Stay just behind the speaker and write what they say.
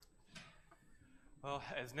Well,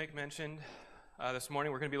 as Nick mentioned this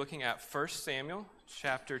morning, we're going to be looking at 1 Samuel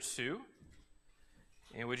chapter 2.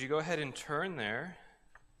 And would you go ahead and turn there?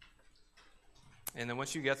 And then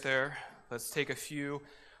once you get there, let's take a few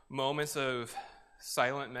moments of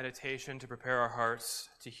silent meditation to prepare our hearts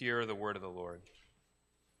to hear the word of the Lord.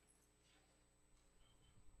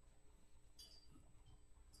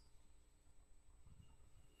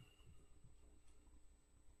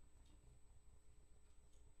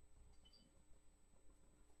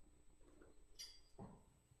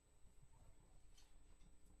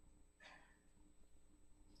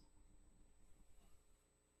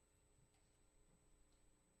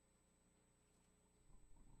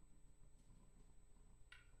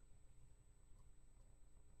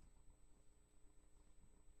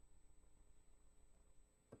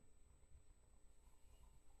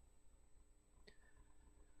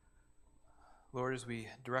 Lord, as we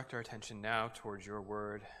direct our attention now towards your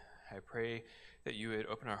word, I pray that you would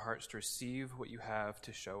open our hearts to receive what you have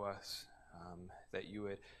to show us, that you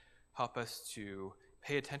would help us to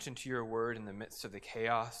pay attention to your word in the midst of the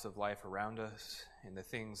chaos of life around us and the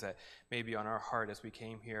things that may be on our heart as we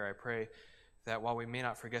came here. I pray that while we may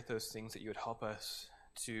not forget those things, that you would help us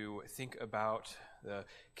to think about the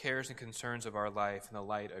cares and concerns of our life in the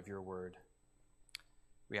light of your word.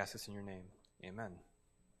 We ask this in your name. Amen.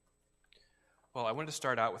 Well, I wanted to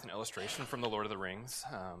start out with an illustration from The Lord of the Rings.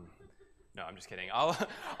 No, I'm just kidding.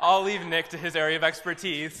 I'll leave Nick to his area of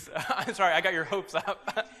expertise. I'm sorry, I got your hopes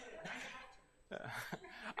up.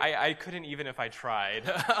 I couldn't even if I tried.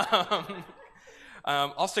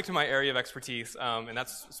 I'll stick to my area of expertise, and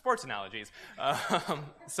that's sports analogies.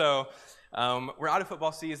 We're out of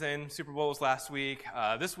football season. Super Bowl was last week.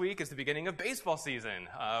 This week is the beginning of baseball season,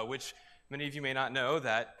 which many of you may not know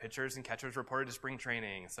that pitchers and catchers reported to spring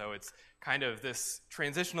training. So it's kind of this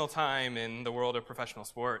transitional time in the world of professional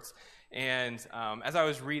sports. And as I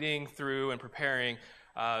was reading through and preparing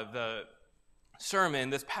the sermon,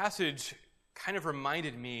 this passage kind of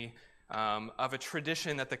reminded me of a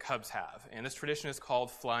tradition that the Cubs have. And this tradition is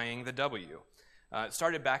called Flying the W. It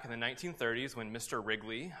started back in the 1930s when Mr.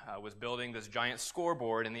 Wrigley was building this giant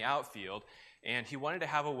scoreboard in the outfield. And he wanted to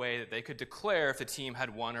have a way that they could declare if the team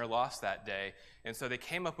had won or lost that day. And so they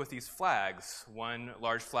came up with these flags, one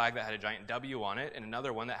large flag that had a giant W on it and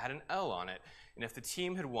another one that had an L on it. And if the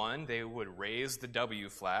team had won, they would raise the W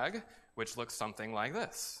flag, which looks something like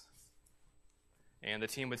this. And the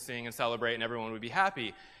team would sing and celebrate and everyone would be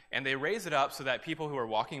happy. And they raised it up so that people who were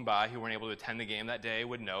walking by who weren't able to attend the game that day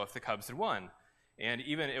would know if the Cubs had won. And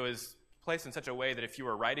even it was placed in such a way that if you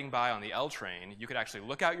were riding by on the L train, you could actually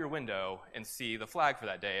look out your window and see the flag for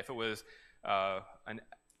that day. If it was a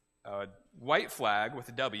white flag with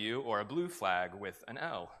a W or a blue flag with an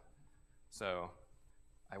L. So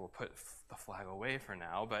I will put the flag away for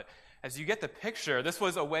now. But as you get the picture, this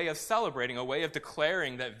was a way of celebrating, a way of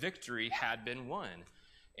declaring that victory had been won.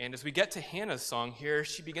 And as we get to Hannah's song here,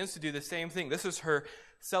 she begins to do the same thing. This is her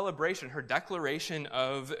celebration, her declaration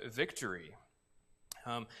of victory.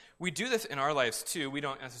 We do this in our lives too. We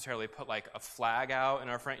don't necessarily put like a flag out in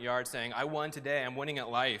our front yard saying, I won today, I'm winning at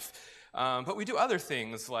life. But we do other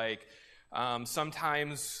things like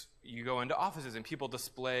sometimes you go into offices and people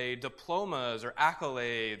display diplomas or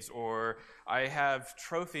accolades, or I have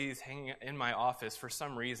trophies hanging in my office for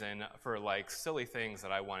some reason for like silly things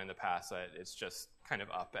that I won in the past that it's just kind of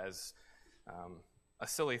up as a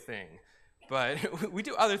silly thing. But we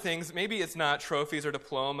do other things. Maybe it's not trophies or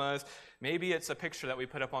diplomas. Maybe it's a picture that we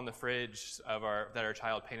put up on the fridge that our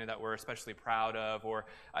child painted that we're especially proud of, or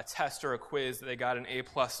a test or a quiz that they got an A+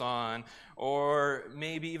 on, or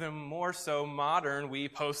maybe even more so modern, we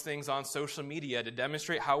post things on social media to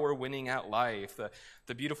demonstrate how we're winning at life.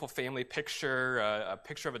 The beautiful family picture, a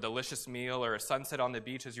picture of a delicious meal, or a sunset on the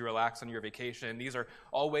beach as you relax on your vacation. These are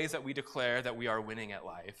all ways that we declare that we are winning at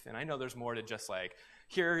life. And I know there's more to just like,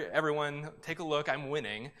 here, everyone, take a look, I'm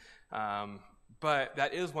winning. But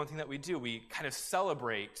that is one thing that we do. We kind of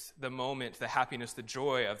celebrate the moment, the happiness, the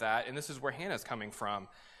joy of that, and this is where Hannah's coming from.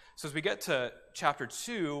 So as we get to chapter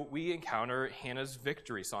 2, we encounter Hannah's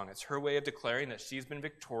victory song. It's her way of declaring that she's been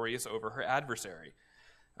victorious over her adversary.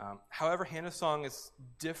 However, Hannah's song is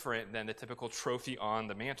different than the typical trophy on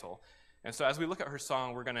the mantle. And so as we look at her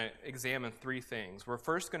song, we're going to examine three things. We're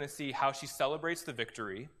first going to see how she celebrates the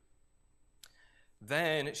victory.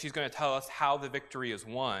 Then she's going to tell us how the victory is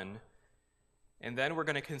won. And then we're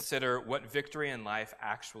going to consider what victory in life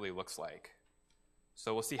actually looks like.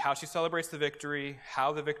 So we'll see how she celebrates the victory,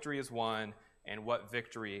 how the victory is won, and what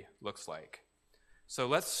victory looks like. So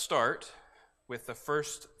let's start with the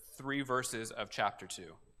first 3 verses of chapter 2.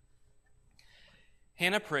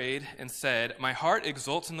 Hannah prayed and said, "My heart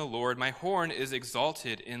exults in the Lord, my horn is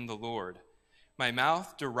exalted in the Lord. My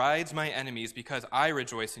mouth derides my enemies because I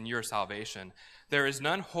rejoice in your salvation. There is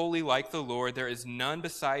none holy like the Lord, there is none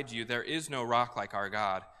beside you, there is no rock like our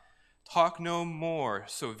God. Talk no more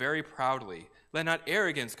so very proudly. Let not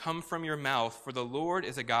arrogance come from your mouth, for the Lord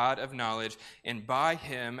is a God of knowledge, and by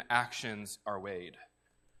him actions are weighed."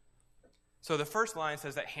 So the first line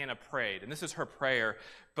says that Hannah prayed, and this is her prayer,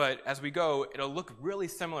 but as we go, it'll look really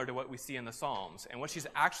similar to what we see in the Psalms. And what she's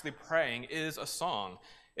actually praying is a song.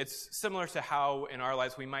 It's similar to how in our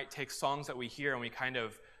lives we might take songs that we hear and we kind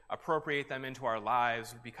of appropriate them into our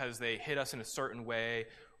lives because they hit us in a certain way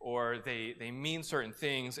or they mean certain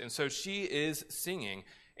things. And so she is singing.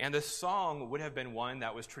 And this song would have been one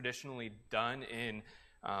that was traditionally done in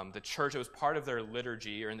the church. It was part of their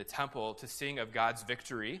liturgy or in the temple to sing of God's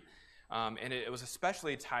victory. And it was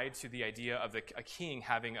especially tied to the idea of a king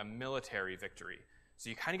having a military victory. So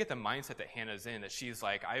you kind of get the mindset that Hannah's in, that she's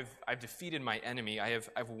like, I've defeated my enemy.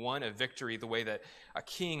 I've won a victory the way that a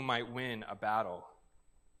king might win a battle.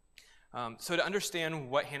 So to understand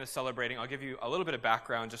what Hannah's celebrating, I'll give you a little bit of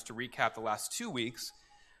background just to recap the last 2 weeks.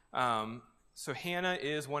 So Hannah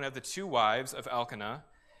is one of the two wives of Elkanah,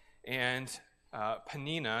 and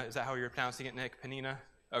Peninnah, is that how you're pronouncing it, Nick? Peninnah?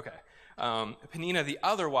 Okay. Peninnah, the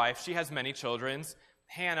other wife, she has many children.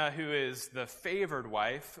 Hannah, who is the favored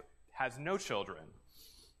wife, has no children.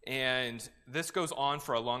 And this goes on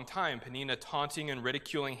for a long time, Peninnah taunting and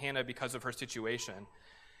ridiculing Hannah because of her situation.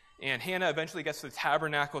 And Hannah eventually gets to the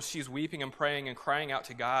tabernacle. She's weeping and praying and crying out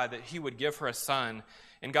to God that he would give her a son.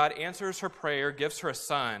 And God answers her prayer, gives her a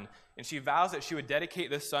son, and she vows that she would dedicate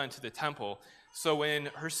this son to the temple. So when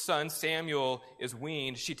her son Samuel is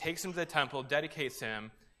weaned, she takes him to the temple, dedicates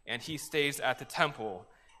him, and he stays at the temple.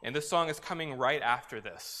 And this song is coming right after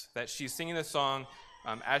this, that she's singing the song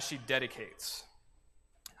as she dedicates.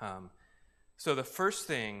 So the first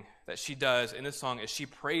thing that she does in this song is she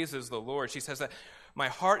praises the Lord. She says that my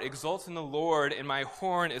heart exults in the Lord, and my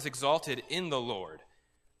horn is exalted in the Lord.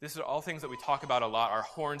 This are all things that we talk about a lot, our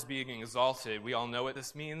horns being exalted. We all know what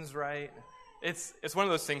this means, right? It's one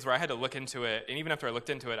of those things where I had to look into it, and even after I looked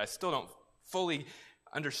into it, I still don't fully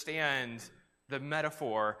understand the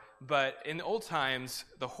metaphor, but in the old times,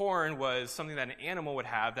 the horn was something that an animal would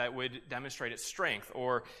have that would demonstrate its strength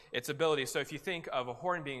or its ability. So if you think of a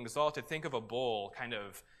horn being exalted, think of a bull kind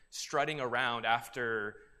of strutting around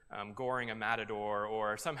after goring a matador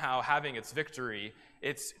or somehow having its victory.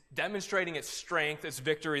 It's demonstrating its strength, its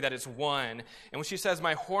victory that it's won. And when she says,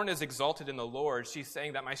 my horn is exalted in the Lord, she's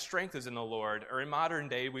saying that my strength is in the Lord. Or in modern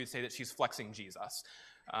day, we would say that she's flexing Jesus.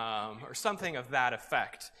 Or something of that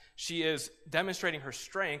effect. She is demonstrating her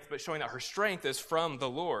strength, but showing that her strength is from the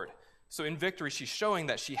Lord. So in victory, she's showing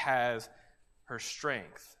that she has her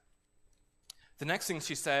strength. The next thing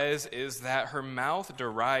she says is that her mouth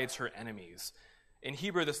derides her enemies. In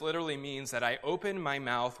Hebrew, this literally means that I open my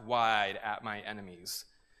mouth wide at my enemies.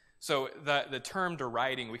 So the term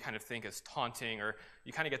deriding we kind of think is taunting, or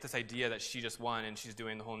you kind of get this idea that she just won and she's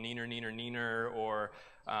doing the whole neener, neener, neener, or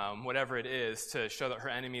whatever it is to show that her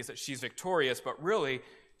enemies, that she's victorious. But really,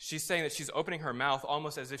 she's saying that she's opening her mouth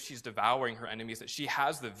almost as if she's devouring her enemies, that she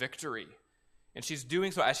has the victory. And she's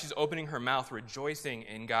doing so as she's opening her mouth, rejoicing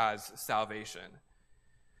in God's salvation.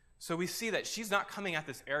 So we see that she's not coming at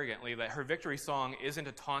this arrogantly, that her victory song isn't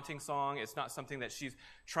a taunting song. It's not something that she's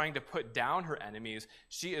trying to put down her enemies.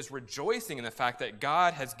 She is rejoicing in the fact that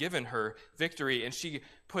God has given her victory, and she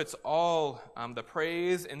puts all the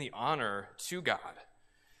praise and the honor to God.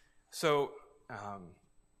 So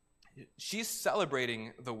she's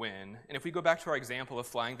celebrating the win. And if we go back to our example of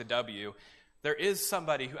flying the W, there is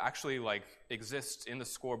somebody who actually exists in the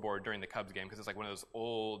scoreboard during the Cubs game, because it's like one of those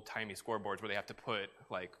old-timey scoreboards where they have to put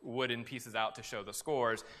wooden pieces out to show the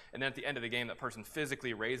scores, and then at the end of the game, that person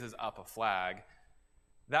physically raises up a flag.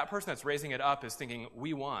 That person that's raising it up is thinking,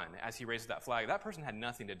 we won, as he raises that flag. That person had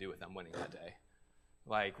nothing to do with them winning that day.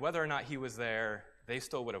 Whether or not he was there, they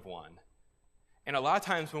still would have won. And a lot of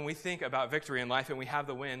times when we think about victory in life and we have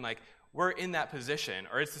the win, we're in that position.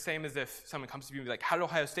 Or it's the same as if someone comes to you and be like, how did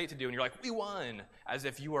Ohio State do? And you're like, we won, as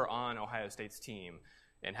if you were on Ohio State's team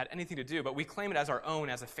and had anything to do. But we claim it as our own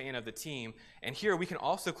as a fan of the team. And here we can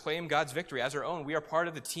also claim God's victory as our own. We are part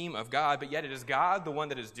of the team of God, but yet it is God the one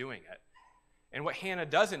that is doing it. And what Hannah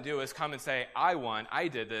doesn't do is come and say, I won, I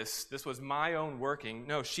did this, this was my own working.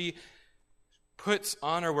 No, she puts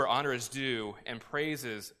honor where honor is due and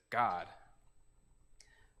praises God.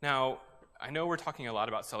 Now, I know we're talking a lot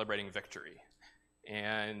about celebrating victory,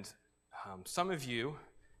 and some of you,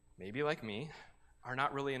 maybe like me, are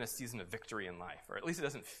not really in a season of victory in life, or at least it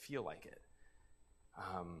doesn't feel like it.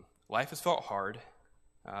 Life has felt hard.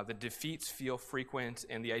 The defeats feel frequent,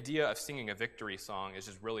 and the idea of singing a victory song is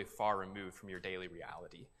just really far removed from your daily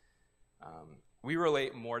reality. We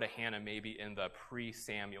relate more to Hannah maybe in the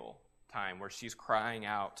pre-Samuel time where she's crying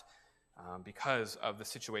out because of the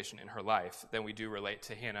situation in her life than we do relate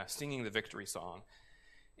to Hannah singing the victory song.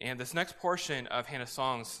 And this next portion of Hannah's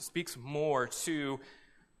songs speaks more to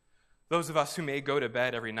those of us who may go to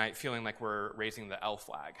bed every night feeling like we're raising the L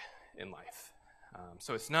flag in life.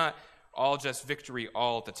 So it's not all just victory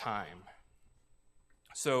all the time.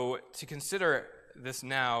 So to consider this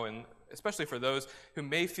now, and especially for those who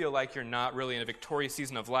may feel like you're not really in a victorious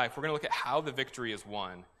season of life, we're going to look at how the victory is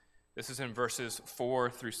won. This is in verses 4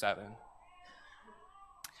 through 7.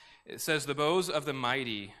 It says, "The bows of the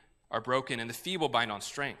mighty are broken, and the feeble bind on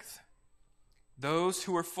strength. Those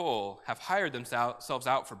who are full have hired themselves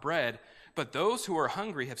out for bread, but those who are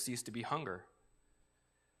hungry have ceased to be hunger.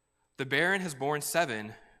 The barren has borne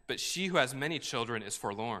 7, but she who has many children is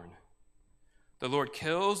forlorn. The Lord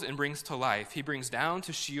kills and brings to life. He brings down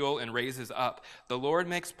to Sheol and raises up. The Lord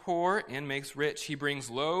makes poor and makes rich. He brings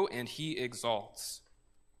low and he exalts."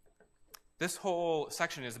 This whole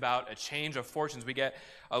section is about a change of fortunes. We get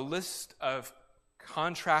a list of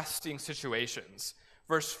contrasting situations.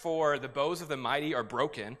 Verse 4, "The bows of the mighty are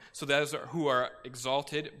broken, so those who are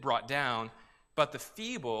exalted brought down, but the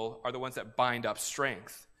feeble are the ones that bind up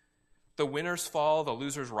strength. The winners fall, the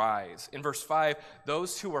losers rise." In verse 5,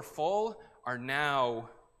 "Those who are full are now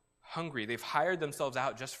hungry. They've hired themselves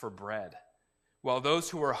out just for bread. While those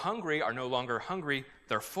who are hungry are no longer hungry,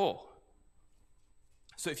 they're full."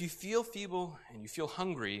 So if you feel feeble and you feel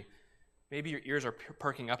hungry, maybe your ears are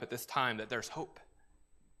perking up at this time that there's hope.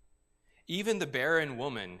 Even the barren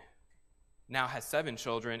woman now has 7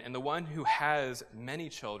 children, and the one who has many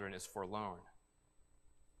children is forlorn.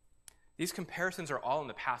 These comparisons are all in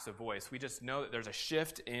the passive voice. We just know that there's a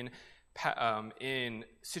shift in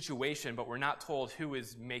situation, but we're not told who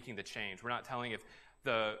is making the change. We're not telling if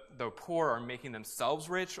the poor are making themselves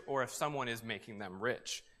rich or if someone is making them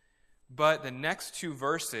rich. But the next 2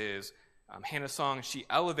 verses, Hannah's song, she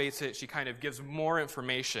elevates it. She kind of gives more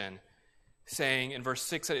information, saying in verse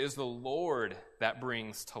 6 that it is the Lord that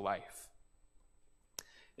brings to life.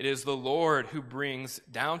 It is the Lord who brings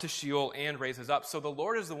down to Sheol and raises up. So the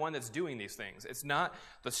Lord is the one that's doing these things. It's not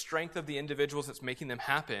the strength of the individuals that's making them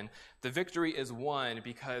happen. The victory is won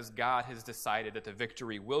because God has decided that the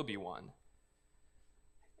victory will be won.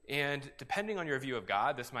 And depending on your view of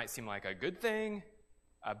God, this might seem like a good thing,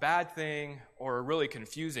 a bad thing, or a really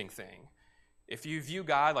confusing thing. If you view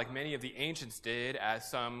God, like many of the ancients did, as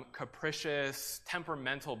some capricious,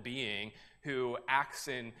 temperamental being who acts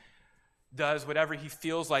and does whatever he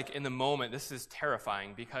feels like in the moment, this is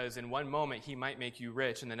terrifying because in one moment he might make you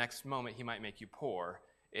rich, and the next moment he might make you poor.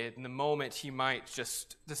 In the moment he might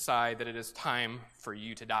just decide that it is time for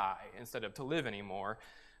you to die instead of to live anymore.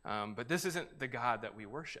 But this isn't the God that we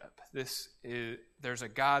worship. There's a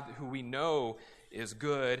God who we know is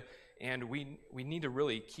good, and we need to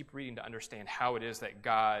really keep reading to understand how it is that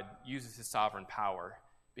God uses his sovereign power,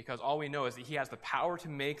 because all we know is that he has the power to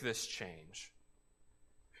make this change.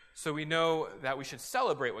 So we know that we should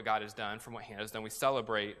celebrate what God has done from what Hannah has done. We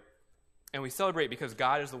celebrate because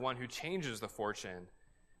God is the one who changes the fortune.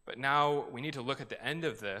 But now we need to look at the end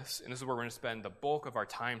of this, and this is where we're going to spend the bulk of our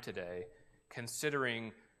time today,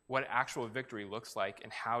 considering what actual victory looks like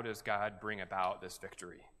and how does God bring about this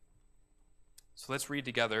victory. So let's read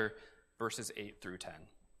together verses 8 through 10.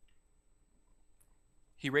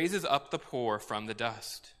 "He raises up the poor from the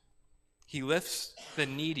dust. He lifts the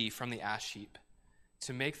needy from the ash heap,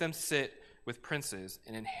 to make them sit with princes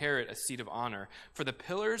and inherit a seat of honor. For the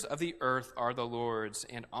pillars of the earth are the Lord's,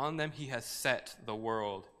 and on them he has set the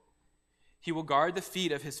world. He will guard the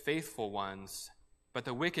feet of his faithful ones, but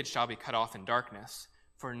the wicked shall be cut off in darkness.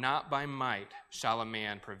 For not by might shall a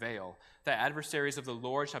man prevail. The adversaries of the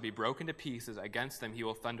Lord shall be broken to pieces. Against them he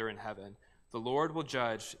will thunder in heaven. The Lord will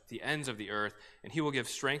judge the ends of the earth, and he will give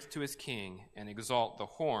strength to his king and exalt the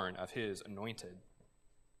horn of his anointed."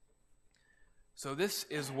 So this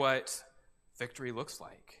is what victory looks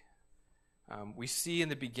like. We see in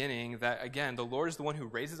the beginning that, again, the Lord is the one who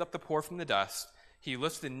raises up the poor from the dust. He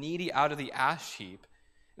lifts the needy out of the ash heap.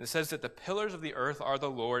 And it says that the pillars of the earth are the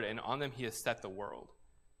Lord, and on them he has set the world.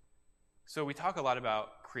 So we talk a lot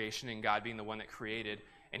about creation and God being the one that created,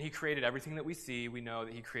 and he created everything that we see. We know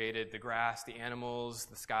that he created the grass, the animals,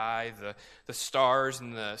 the sky, the stars,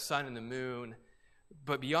 and the sun and the moon.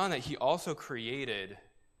 But beyond that, he also created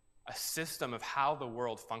a system of how the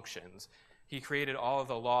world functions. He created all of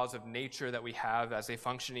the laws of nature that we have as they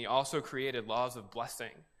function. He also created laws of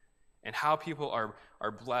blessing and how people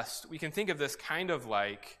are blessed. We can think of this kind of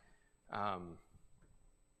like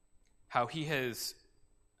how he has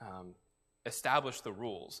established the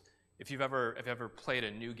rules. If you've ever played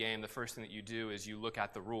a new game, the first thing that you do is you look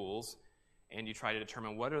at the rules and you try to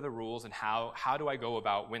determine what are the rules and how do I go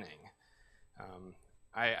about winning.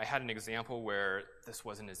 I had an example where this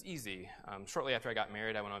wasn't as easy. Shortly after I got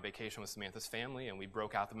married, I went on vacation with Samantha's family, and we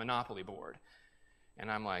broke out the Monopoly board.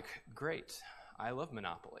 And I'm like, great, I love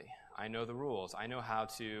Monopoly. I know the rules. I know how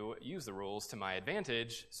to use the rules to my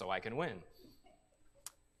advantage so I can win.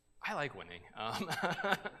 I like winning.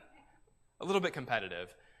 A little bit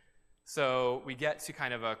competitive. So we get to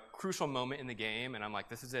kind of a crucial moment in the game, and I'm like,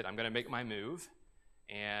 this is it. I'm going to make my move.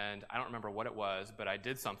 And I don't remember what it was, but I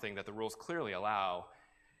did something that the rules clearly allow.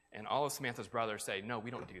 And all of Samantha's brothers say, no,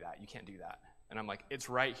 we don't do that. You can't do that. And I'm like, it's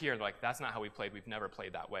right here. They're like, that's not how we played. We've never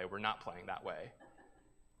played that way. We're not playing that way.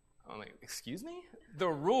 I'm like, excuse me? The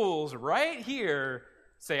rules right here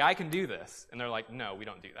say I can do this. And they're like, no, we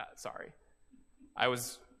don't do that. Sorry. I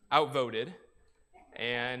was outvoted.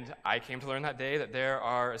 And I came to learn that day that there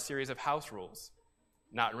are a series of house rules,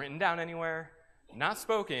 not written down anywhere, not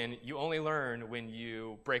spoken. You only learn when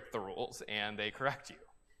you break the rules and they correct you.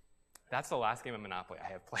 That's the last game of Monopoly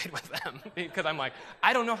I have played with them because I'm like,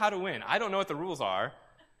 I don't know how to win. I don't know what the rules are.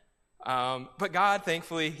 But God,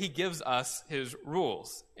 thankfully, he gives us his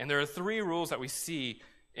rules. And there are 3 rules that we see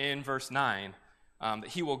in verse 9. That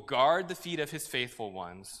he will guard the feet of his faithful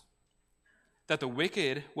ones, that the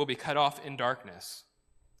wicked will be cut off in darkness,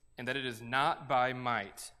 and that it is not by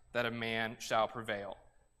might that a man shall prevail.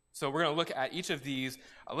 So we're going to look at each of these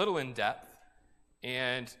a little in depth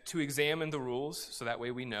and to examine the rules so that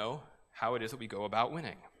way we know how it is that we go about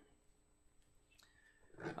winning.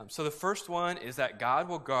 So the first one is that God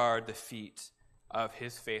will guard the feet of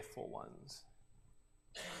his faithful ones.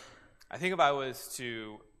 I think if I was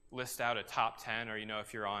to list out a top 10, or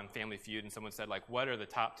if you're on Family Feud and someone said, like, what are the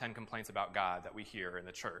top 10 complaints about God that we hear in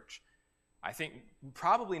the church? I think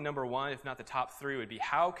probably number 1, if not the top 3, would be,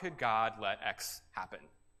 how could God let X happen?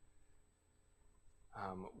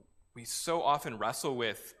 We so often wrestle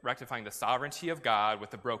with rectifying the sovereignty of God with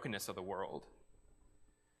the brokenness of the world.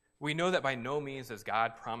 We know that by no means does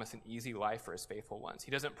God promise an easy life for his faithful ones.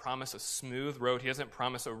 He doesn't promise a smooth road. He doesn't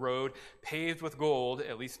promise a road paved with gold,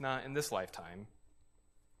 at least not in this lifetime.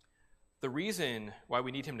 The reason why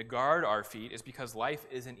we need him to guard our feet is because life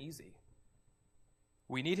isn't easy.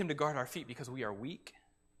 We need him to guard our feet because we are weak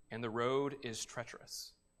and the road is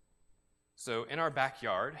treacherous. So in our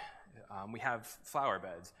backyard, we have flower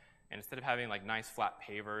beds. And instead of having like nice flat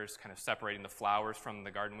pavers kind of separating the flowers from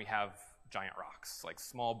the garden, we have giant rocks, like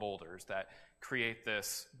small boulders that create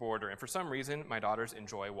this border. And for some reason, my daughters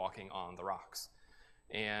enjoy walking on the rocks.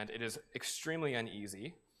 And it is extremely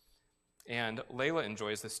uneasy. And Layla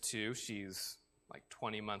enjoys this too. She's like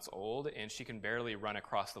 20 months old, and she can barely run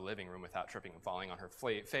across the living room without tripping and falling on her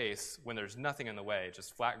face when there's nothing in the way.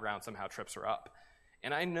 Just flat ground somehow trips her up.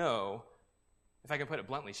 And I know, if I can put it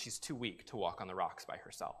bluntly, she's too weak to walk on the rocks by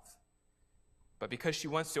herself. But because she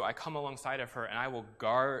wants to, I come alongside of her and I will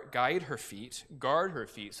guide her feet, guard her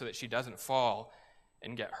feet so that she doesn't fall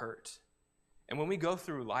and get hurt. And when we go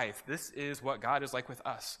through life, this is what God is like with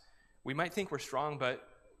us. We might think we're strong, but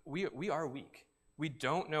we are weak. We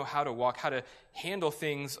don't know how to walk, how to handle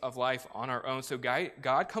things of life on our own. So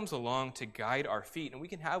God comes along to guide our feet, and we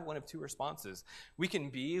can have one of 2 responses. We can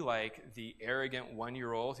be like the arrogant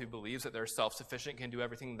 1-year-old who believes that they're self-sufficient, can do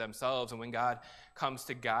everything themselves, and when God comes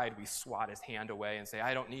to guide, we swat his hand away and say,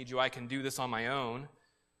 I don't need you, I can do this on my own.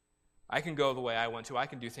 I can go the way I want to, I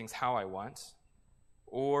can do things how I want.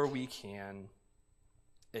 Or we can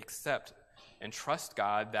accept and trust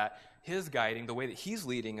God that his guiding, the way that he's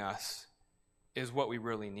leading us, is what we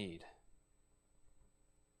really need.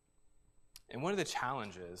 And one of the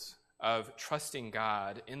challenges of trusting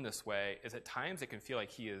God in this way is at times it can feel like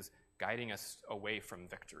he is guiding us away from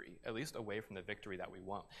victory, at least away from the victory that we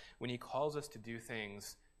want. When he calls us to do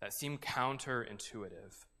things that seem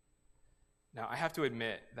counterintuitive. Now, I have to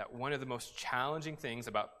admit that one of the most challenging things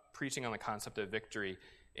about preaching on the concept of victory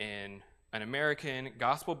in an American,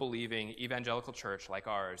 gospel-believing evangelical church like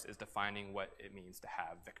ours is defining what it means to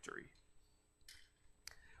have victory.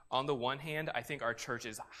 On the one hand, I think our church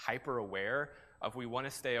is hyper-aware of we want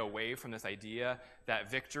to stay away from this idea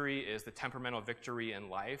that victory is the temperamental victory in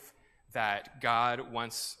life, that God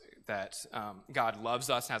loves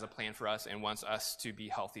us and has a plan for us and wants us to be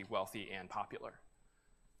healthy, wealthy, and popular.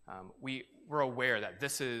 We're aware that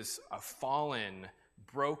this is a fallen,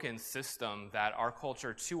 broken system that our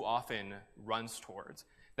culture too often runs towards,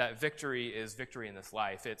 that victory is victory in this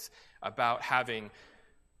life. It's about having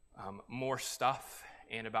more stuff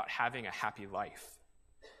and about having a happy life.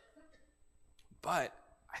 But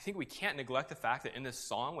I think we can't neglect the fact that in this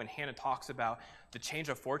song, when Hannah talks about the change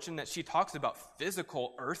of fortune, that she talks about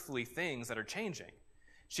physical, earthly things that are changing.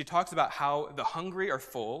 She talks about how the hungry are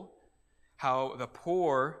full, how the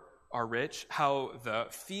poor are rich, how the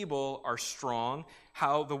feeble are strong,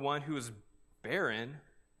 how the one who is barren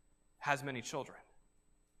has many children.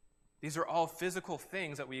 These are all physical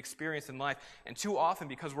things that we experience in life. And too often,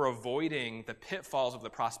 because we're avoiding the pitfalls of the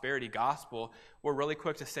prosperity gospel, we're really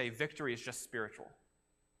quick to say victory is just spiritual.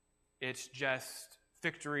 It's just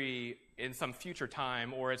victory in some future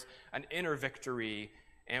time, or it's an inner victory,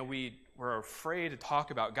 and we're afraid to talk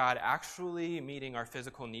about God actually meeting our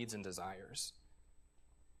physical needs and desires.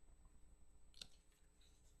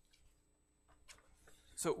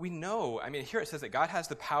 So we know, here it says that God has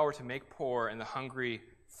the power to make poor and the hungry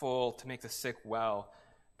full, to make the sick well,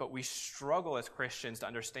 but we struggle as Christians to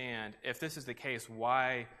understand, if this is the case,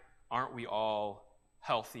 why aren't we all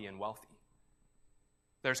healthy and wealthy?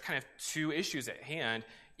 There's kind of two issues at hand.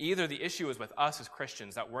 Either the issue is with us as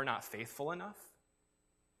Christians, that we're not faithful enough.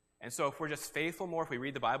 And so if we're just faithful more, if we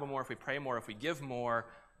read the Bible more, if we pray more, if we give more,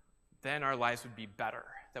 then our lives would be better,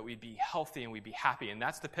 that we'd be healthy and we'd be happy. And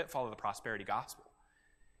that's the pitfall of the prosperity gospel.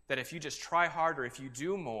 That if you just try harder, if you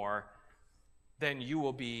do more, then you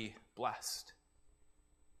will be blessed.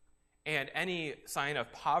 And any sign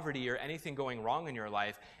of poverty or anything going wrong in your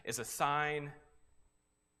life is a sign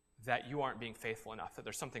that you aren't being faithful enough, that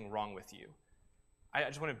there's something wrong with you. I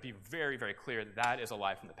just want to be very, very clear that that is a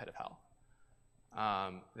lie from the pit of hell.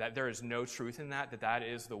 That there is no truth in that that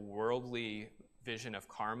is the worldly vision of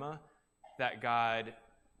karma, that God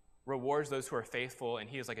rewards those who are faithful, and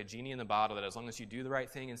he is like a genie in the bottle, that as long as you do the right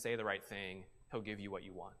thing and say the right thing, he'll give you what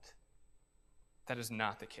you want. That is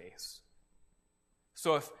not the case.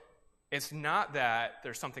 So if it's not that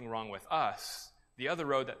there's something wrong with us, the other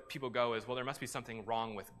road that people go is, well, there must be something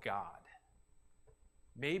wrong with God.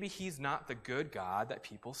 Maybe he's not the good God that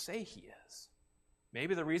people say he is.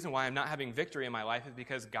 Maybe the reason why I'm not having victory in my life is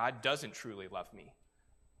because God doesn't truly love me.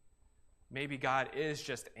 Maybe God is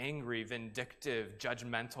just angry, vindictive,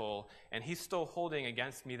 judgmental, and he's still holding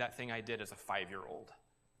against me that thing I did as a 5-year-old.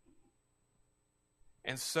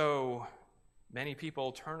 And so many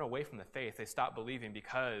people turn away from the faith. They stop believing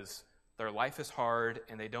because their life is hard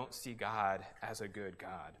and they don't see God as a good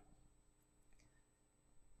God.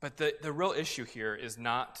 But the real issue here is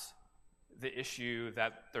not the issue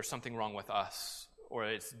that there's something wrong with us, or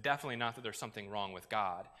it's definitely not that there's something wrong with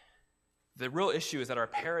God. The real issue is that our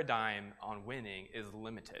paradigm on winning is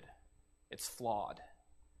limited. It's flawed.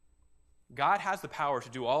 God has the power to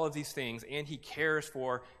do all of these things, and he cares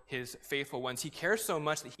for his faithful ones. He cares so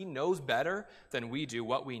much that he knows better than we do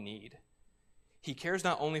what we need. He cares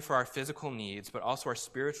not only for our physical needs, but also our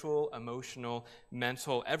spiritual, emotional,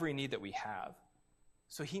 mental, every need that we have.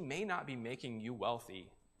 So he may not be making you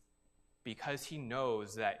wealthy because he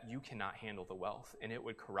knows that you cannot handle the wealth, and it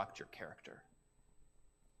would corrupt your character.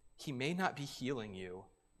 He may not be healing you.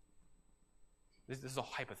 This is a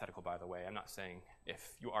hypothetical, by the way. I'm not saying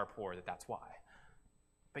if you are poor that that's why.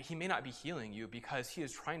 But he may not be healing you because he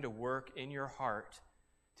is trying to work in your heart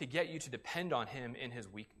to get you to depend on him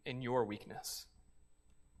in your weakness.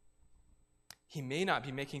 He may not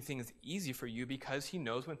be making things easy for you because he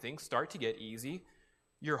knows when things start to get easy,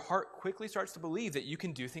 your heart quickly starts to believe that you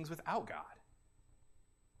can do things without God.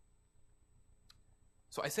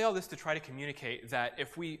 So I say all this to try to communicate that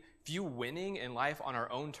if we view winning in life on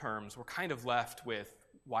our own terms, we're kind of left with,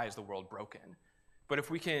 why is the world broken? But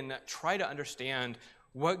if we can try to understand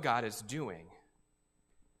what God is doing,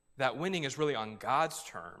 that winning is really on God's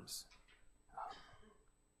terms,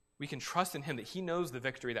 we can trust in him that he knows the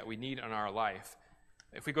victory that we need in our life.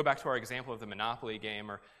 If we go back to our example of the Monopoly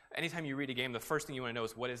game, or anytime you read a game, the first thing you want to know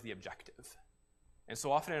is, what is the objective? And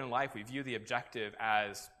so often in life, we view the objective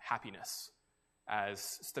as happiness,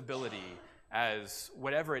 as stability, as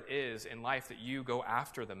whatever it is in life that you go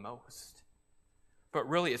after the most. But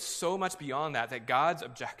really, it's so much beyond that, that God's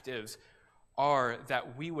objectives are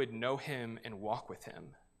that we would know him and walk with him.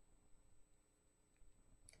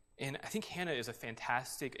 And I think Hannah is a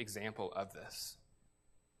fantastic example of this.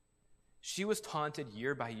 She was taunted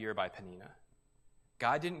year by year by Peninnah.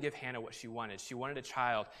 God didn't give Hannah what she wanted. She wanted a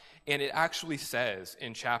child. And it actually says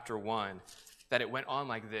in chapter 1 that it went on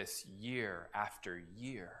like this year after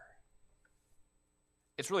year.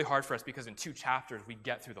 It's really hard for us because in 2 chapters we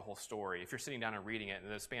get through the whole story. If you're sitting down and reading it in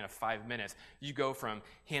the span of 5 minutes, you go from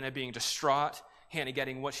Hannah being distraught, Hannah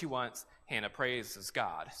getting what she wants, Hannah praises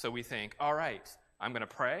God. So we think, all right, I'm going to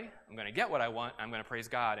pray, I'm going to get what I want, I'm going to praise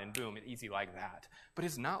God, and boom, it's easy like that. But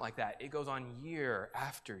it's not like that. It goes on year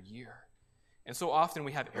after year. And so often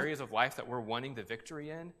we have areas of life that we're wanting the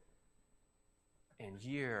victory in, and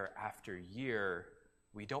year after year,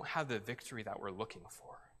 we don't have the victory that we're looking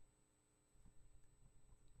for.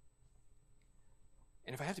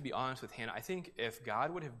 And if I have to be honest with Hannah, I think if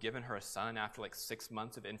God would have given her a son after like 6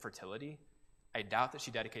 months of infertility, I doubt that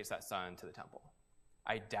she dedicates that son to the temple.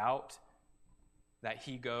 I doubt that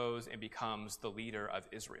he goes and becomes the leader of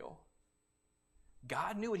Israel.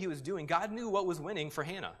 God knew what he was doing. God knew what was winning for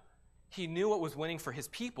Hannah. He knew what was winning for his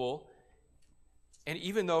people. And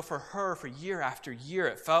even though for her, for year after year,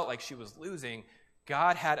 it felt like she was losing,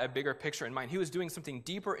 God had a bigger picture in mind. He was doing something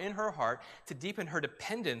deeper in her heart to deepen her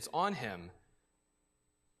dependence on him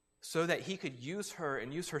so that he could use her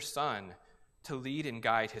and use her son to lead and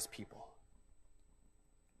guide his people.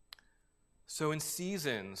 So in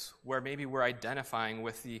seasons where maybe we're identifying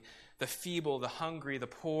with the feeble, the hungry, the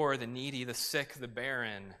poor, the needy, the sick, the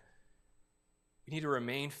barren, we need to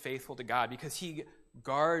remain faithful to God because he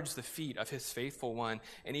guards the feet of his faithful one.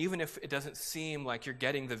 And even if it doesn't seem like you're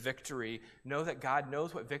getting the victory, know that God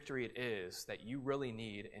knows what victory it is that you really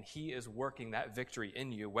need, and he is working that victory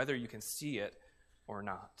in you, whether you can see it or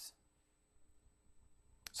not.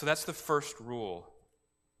 So that's the first rule,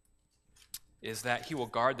 is that he will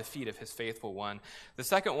guard the feet of his faithful one. The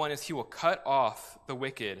second one is he will cut off the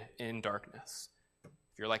wicked in darkness.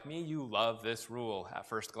 If you're like me, you love this rule at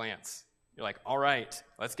first glance. You're like, all right,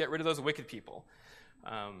 let's get rid of those wicked people.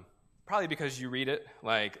 Probably because you read it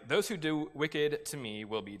like, those who do wicked to me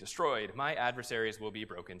will be destroyed. My adversaries will be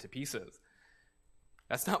broken to pieces.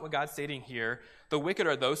 That's not what God's stating here. The wicked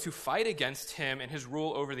are those who fight against him and his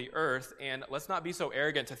rule over the earth, and let's not be so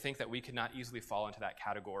arrogant to think that we could not easily fall into that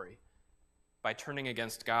category by turning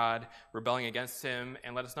against God, rebelling against him,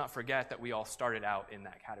 and let us not forget that we all started out in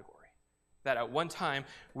that category. That at one time,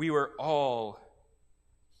 we were all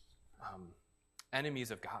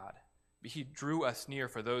enemies of God. He drew us near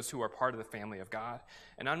for those who are part of the family of God.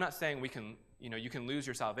 And I'm not saying you can lose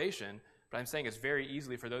your salvation, but I'm saying it's very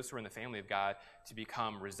easily for those who are in the family of God to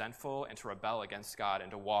become resentful and to rebel against God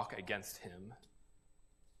and to walk against him.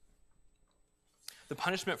 The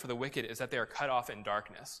punishment for the wicked is that they are cut off in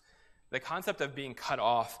darkness. The concept of being cut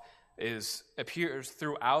off appears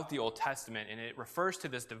throughout the Old Testament, and it refers to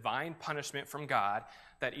this divine punishment from God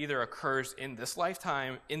that either occurs in this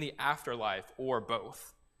lifetime, in the afterlife, or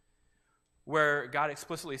both. Where God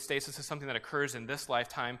explicitly states this is something that occurs in this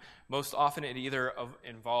lifetime, most often it either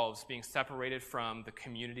involves being separated from the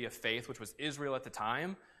community of faith, which was Israel at the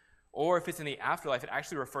time, or if it's in the afterlife, it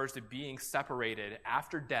actually refers to being separated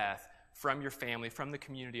after death from your family, from the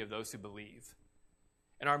community of those who believe.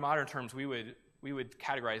 In our modern terms, we would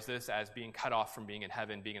categorize this as being cut off from being in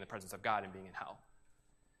heaven, being in the presence of God, and being in hell.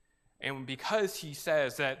 And because he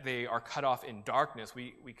says that they are cut off in darkness,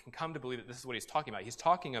 we can come to believe that this is what he's talking about. He's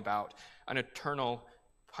talking about an eternal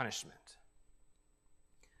punishment.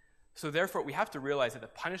 So therefore, we have to realize that the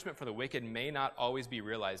punishment for the wicked may not always be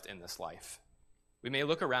realized in this life. We may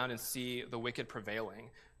look around and see the wicked prevailing.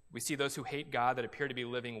 We see those who hate God that appear to be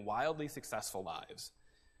living wildly successful lives.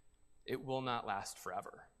 It will not last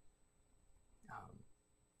forever.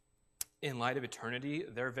 In light of eternity,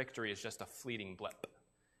 their victory is just a fleeting blip.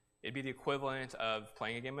 It'd be the equivalent of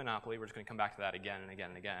playing a game of Monopoly. We're just going to come back to that again and again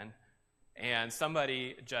and again. And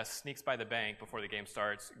somebody just sneaks by the bank before the game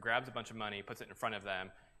starts, grabs a bunch of money, puts it in front of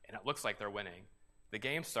them, and it looks like they're winning. The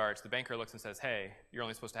game starts, the banker looks and says, hey, you're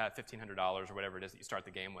only supposed to have $1,500 or whatever it is that you start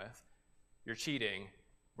the game with. You're cheating.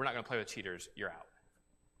 We're not going to play with cheaters. You're out.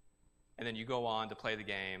 And then you go on to play the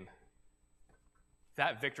game.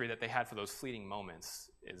 That victory that they had for those fleeting moments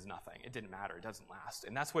is nothing. It didn't matter. It doesn't last.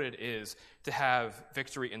 And that's what it is to have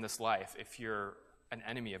victory in this life. If you're an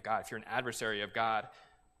enemy of God, if you're an adversary of God,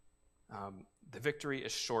 the victory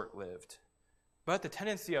is short-lived. But the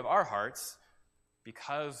tendency of our hearts,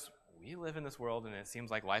 because we live in this world and it seems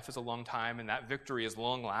like life is a long time and that victory is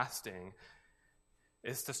long-lasting,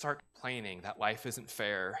 is to start complaining that life isn't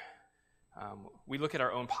fair. We look at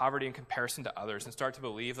our own poverty in comparison to others and start to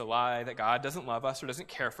believe the lie that God doesn't love us or doesn't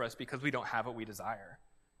care for us because we don't have what we desire.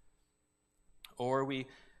 Or we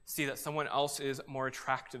see that someone else is more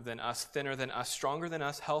attractive than us, thinner than us, stronger than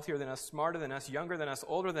us, healthier than us, smarter than us, younger than us,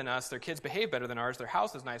 older than us. Their kids behave better than ours. Their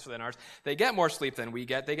house is nicer than ours. They get more sleep than we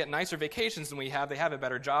get. They get nicer vacations than we have. They have a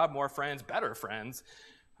better job, more friends, better friends.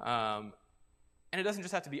 And it doesn't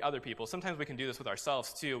just have to be other people. Sometimes we can do this with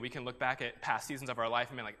ourselves, too. We can look back at past seasons of our life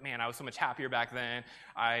and be like, man, I was so much happier back then.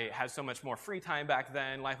 I had so much more free time back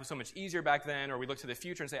then. Life was so much easier back then. Or we look to the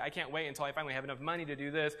future and say, I can't wait until I finally have enough money to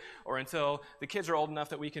do this, or until the kids are old enough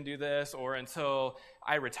that we can do this, or until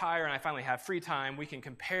I retire and I finally have free time. We can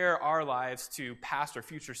compare our lives to past or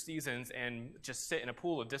future seasons and just sit in a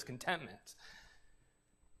pool of discontentment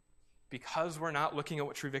because we're not looking at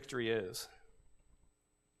what true victory is.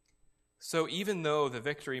 So even though the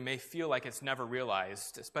victory may feel like it's never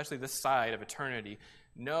realized, especially this side of eternity,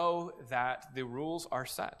 know that the rules are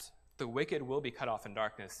set. The wicked will be cut off in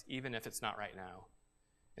darkness, even if it's not right now.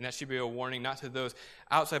 And that should be a warning not to those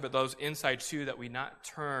outside, but those inside too, that we not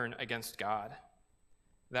turn against God,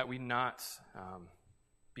 that we not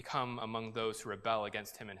become among those who rebel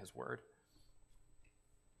against him and his word.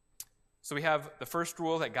 So we have the first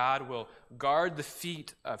rule, that God will guard the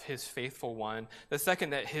feet of his faithful one. The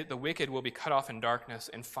second, that the wicked will be cut off in darkness.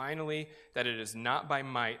 And finally, that it is not by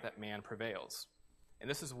might that man prevails. And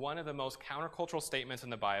this is one of the most countercultural statements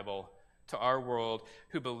in the Bible to our world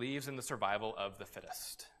who believes in the survival of the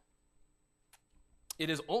fittest.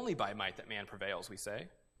 It is only by might that man prevails, we say.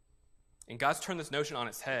 And God's turned this notion on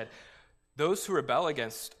its head. Those who rebel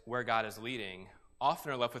against where God is leading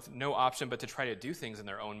often are left with no option but to try to do things in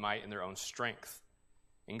their own might and their own strength.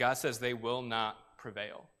 And God says they will not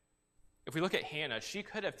prevail. If we look at Hannah, she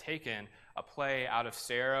could have taken a play out of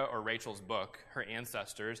Sarah or Rachel's book, her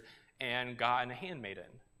ancestors, and gotten a handmaiden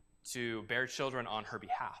to bear children on her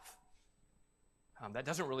behalf. That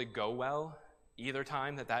doesn't really go well either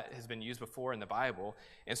time that has been used before in the Bible.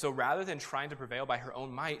 And so rather than trying to prevail by her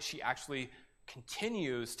own might, she actually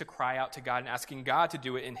continues to cry out to God and asking God to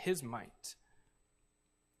do it in his might.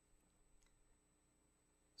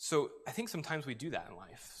 So I think sometimes we do that in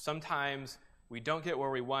life. Sometimes we don't get where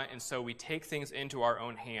we want, and so we take things into our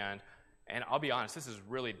own hand. And I'll be honest, this is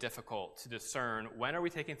really difficult to discern. When are we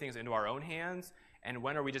taking things into our own hands, and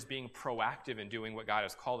when are we just being proactive in doing what God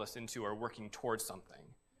has called us into or working towards something?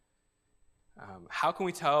 How can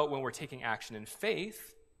we tell when we're taking action in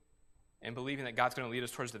faith and believing that God's going to lead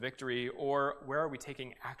us towards the victory, or where are we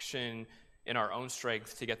taking action in our own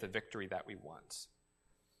strength to get the victory that we want?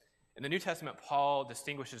 In the New Testament, Paul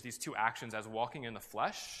distinguishes these two actions as walking in the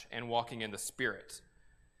flesh and walking in the Spirit.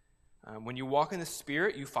 When you walk in the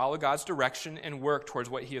Spirit, you follow God's direction and work towards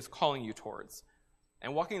what he is calling you towards.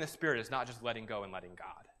 And walking in the Spirit is not just letting go and letting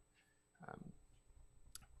God.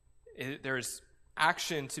 There's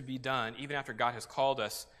action to be done even after God has called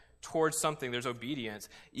us towards something. There's obedience.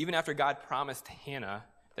 Even after God promised Hannah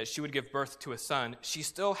that she would give birth to a son, she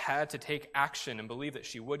still had to take action and believe that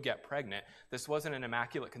she would get pregnant. This wasn't an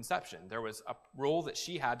immaculate conception. There was a role that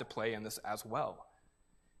she had to play in this as well.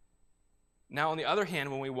 Now, on the other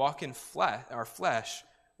hand, when we walk in our flesh,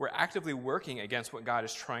 we're actively working against what God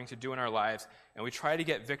is trying to do in our lives, and we try to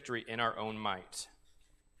get victory in our own might.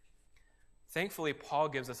 Thankfully, Paul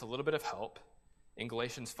gives us a little bit of help in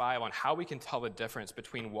Galatians 5 on how we can tell the difference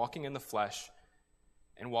between walking in the flesh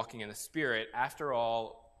and walking in the Spirit. After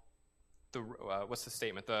all, what's the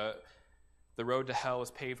statement? The road to hell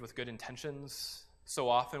is paved with good intentions. So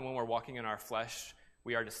often when we're walking in our flesh,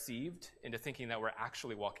 we are deceived into thinking that we're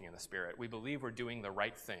actually walking in the Spirit. We believe we're doing the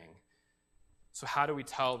right thing. So how do we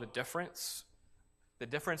tell the difference? The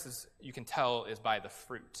difference is, you can tell, is by the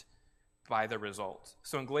fruit, by the result.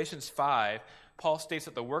 So in Galatians 5, Paul states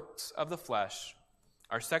that the works of the flesh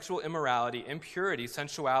are sexual immorality, impurity,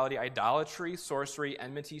 sensuality, idolatry, sorcery,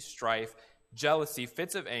 enmity, strife, jealousy,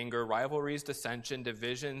 fits of anger, rivalries, dissension,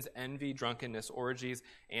 divisions, envy, drunkenness, orgies,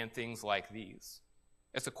 and things like these.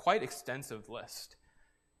 It's a quite extensive list.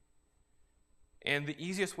 And the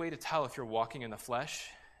easiest way to tell if you're walking in the flesh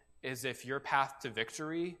is if your path to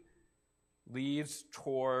victory leads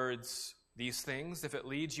towards these things. If it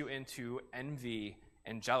leads you into envy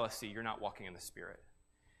and jealousy, you're not walking in the Spirit.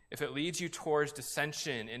 If it leads you towards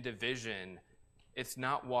dissension and division, it's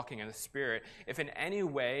not walking in the Spirit. If in any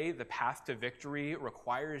way the path to victory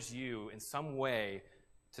requires you in some way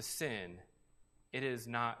to sin, it is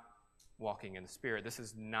not walking in the Spirit. This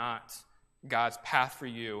is not God's path for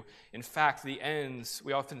you. In fact, the ends,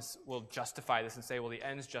 we often will justify this and say, well, the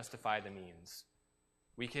ends justify the means.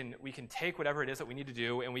 We can take whatever it is that we need to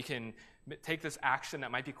do, and we can take this action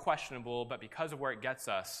that might be questionable, but because of where it gets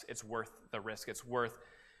us, it's worth the risk. It's worth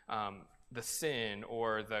the sin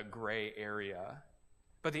or the gray area.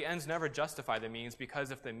 But the ends never justify the means, because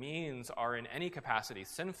if the means are in any capacity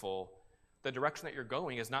sinful, the direction that you're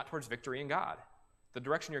going is not towards victory in God. The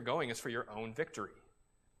direction you're going is for your own victory.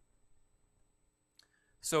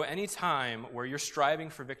 So any time where you're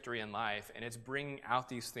striving for victory in life and it's bringing out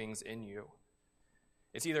these things in you,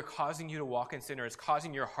 it's either causing you to walk in sin or it's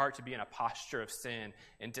causing your heart to be in a posture of sin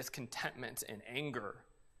and discontentment and anger,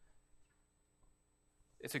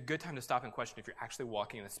 it's a good time to stop and question if you're actually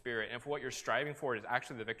walking in the Spirit and if what you're striving for is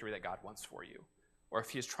actually the victory that God wants for you, or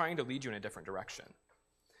if he is trying to lead you in a different direction.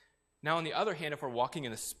 Now, on the other hand, if we're walking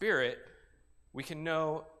in the Spirit, we can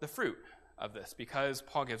know the fruit of this, because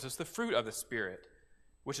Paul gives us the fruit of the Spirit,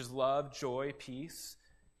 which is love, joy, peace,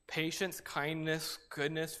 patience, kindness,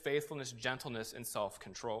 goodness, faithfulness, gentleness, and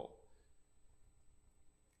self-control.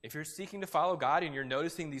 if you're seeking to follow God and you're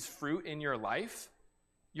noticing these fruit in your life,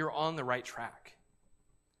 you're on the right track.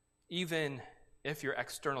 Even if your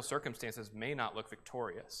external circumstances may not look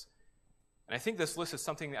victorious. And I think this list is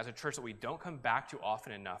something as a church that we don't come back to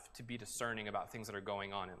often enough to be discerning about things that are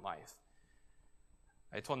going on in life.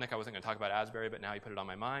 I told Nick I wasn't going to talk about Asbury, but now he put it on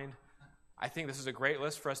my mind. I think this is a great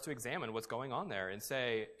list for us to examine what's going on there and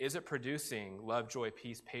say, is it producing love, joy,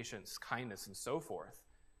 peace, patience, kindness, and so forth?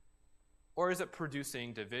 Or is it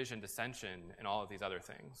producing division, dissension, and all of these other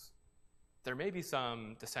things? There may be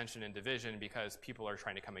some dissension and division because people are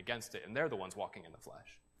trying to come against it, and they're the ones walking in the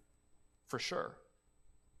flesh, for sure.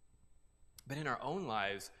 But in our own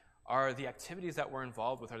lives, are the activities that we're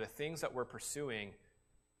involved with, are the things that we're pursuing,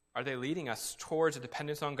 are they leading us towards a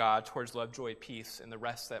dependence on God, towards love, joy, peace, and the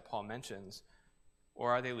rest that Paul mentions?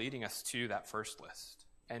 Or are they leading us to that first list?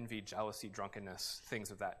 Envy, jealousy, drunkenness, things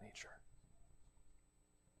of that nature.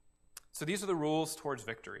 So these are the rules towards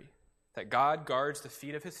victory. That God guards the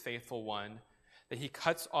feet of his faithful one, that he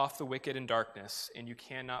cuts off the wicked in darkness, and you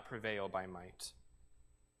cannot prevail by might.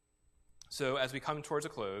 So as we come towards a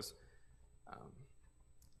close,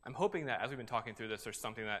 I'm hoping that as we've been talking through this, there's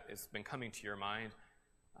something that has been coming to your mind,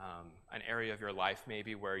 an area of your life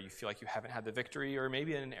maybe where you feel like you haven't had the victory, or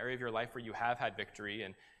maybe in an area of your life where you have had victory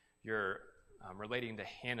and you're relating to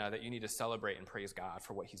Hannah, that you need to celebrate and praise God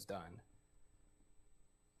for what he's done.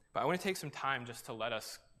 But I want to take some time just to let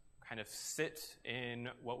us kind of sit in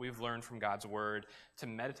what we've learned from God's word, to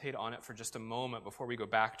meditate on it for just a moment before we go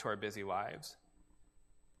back to our busy lives.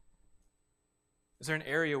 Is there an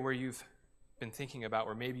area where you've been thinking about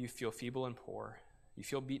where maybe you feel feeble and poor, you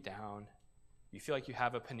feel beat down, you feel like you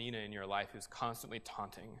have a Penina in your life who's constantly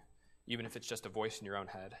taunting, even if it's just a voice in your own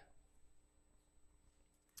head?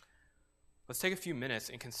 Let's take a few minutes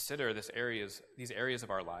and consider these areas of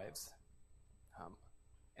our lives.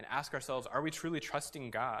 And ask ourselves, are we truly trusting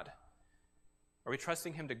God? Are we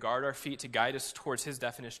trusting him to guard our feet, to guide us towards his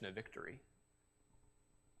definition of victory?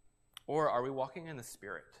 Or are we walking in the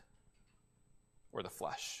Spirit or the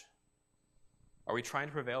flesh? Are we trying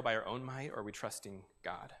to prevail by our own might, or are we trusting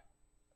God?